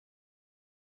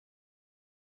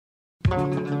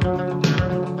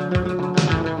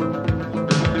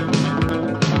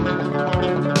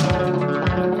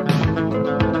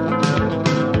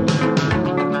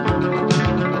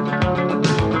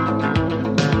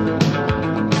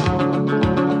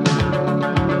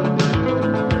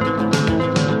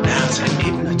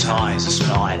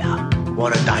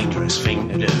What a dangerous thing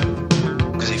to do.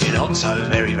 Because if you're not so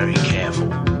very, very careful,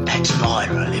 that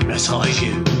spider will hypnotise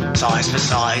you. Size for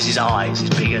size, his eyes is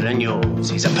bigger than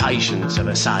yours. He's the patience of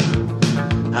a saint.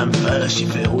 And first you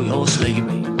feel you're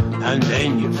sleepy, and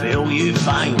then you feel you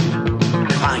faint.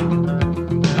 Faint,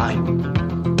 faint,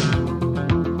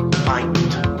 faint.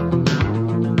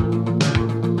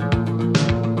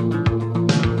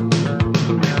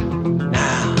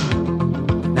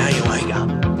 Now you wake up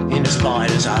in the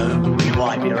spider's home. You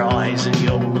wipe your eyes and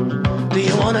yawn. Do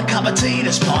you want a cup of tea?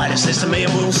 The spider says to me,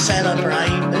 and we'll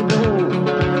celebrate the dawn.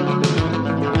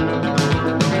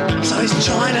 So it's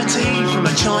China tea from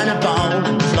a China bowl,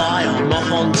 fly on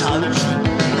moth on toast,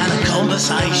 and a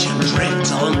conversation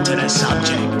drifts on to the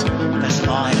subject the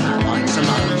spider likes the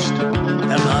most,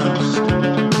 the most.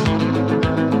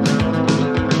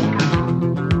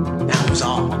 Now it was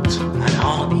art, and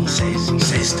art, he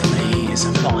says to me, is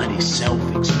the finest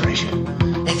self-expression.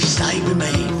 If you stay with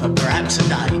me for perhaps a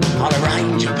day, I'll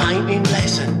arrange a painting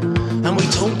lesson. And we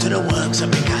talk to the works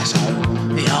of Picasso,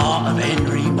 the art of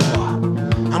Henry Moore.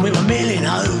 And we were milling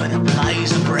over the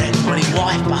plays of bread when his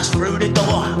wife bust through the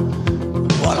door.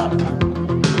 Wallop.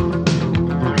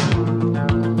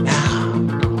 Now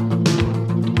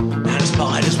the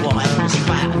spider's wife was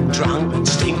fat and drunk and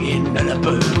stinking to the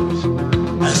booze.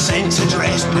 Her sense of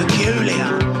dress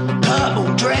peculiar,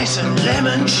 purple dress and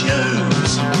lemon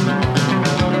shoes.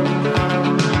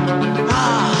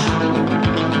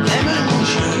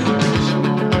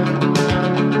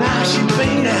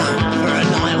 Been out for a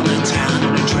night on the town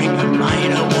and a drink had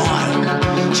made her wild.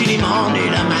 She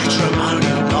demanded a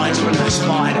matrimonial rights from the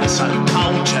spider, so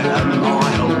cultured and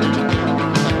mild.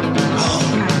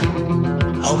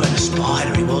 Oh, but the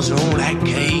spider, he wasn't all that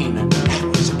keen, and that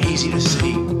was easy to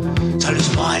see. So the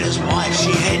spider's wife,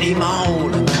 she had him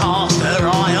all and cast her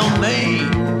eye on me.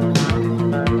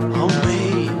 On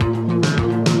me.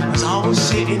 As I was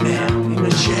sitting there in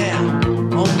the chair,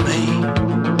 on me.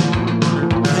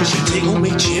 She tickled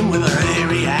me chin with her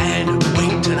hairy hand and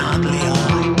winked an ugly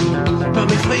eye. But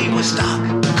my feet were stuck,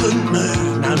 couldn't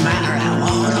move, no matter how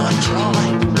hard I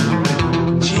tried.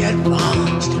 She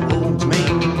advanced towards me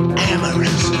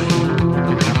amorously,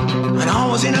 and I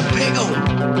was in a pickle.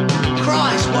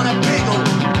 Christ, what a pickle!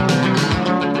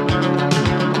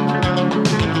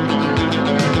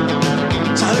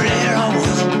 So there I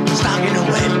was, stuck in a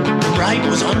web, rape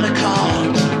was on the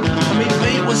cards. My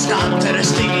feet were stuck to the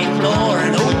sticky floor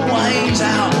and always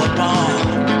outward bound.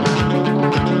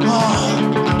 Oh,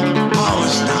 I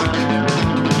was stuck.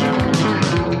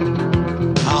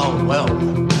 Oh well.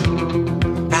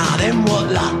 Now then what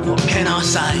luck, what can I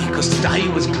say? Cause today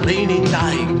was cleaning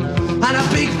day, and a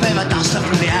big feather duster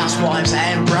from the housewife's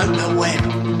hand broke the web,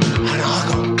 and I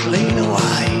got clean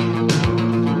away.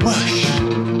 Whoosh.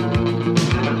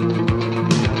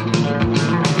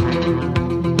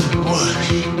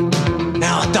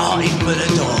 Darting for the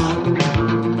door,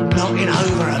 knocking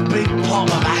over a big pot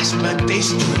of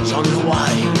aspidistras on the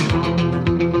way.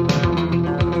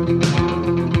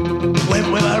 Went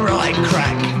with a right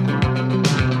crack.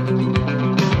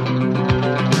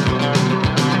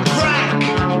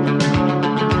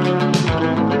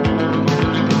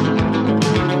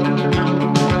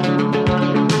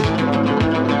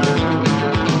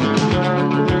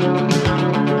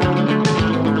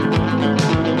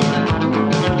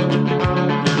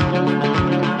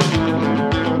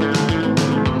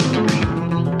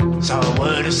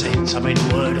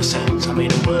 I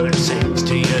mean a word of sense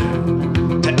to you.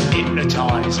 To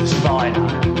hypnotise a spider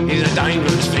is a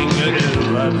dangerous thing to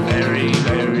do. A very,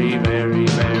 very, very,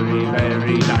 very,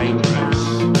 very dangerous.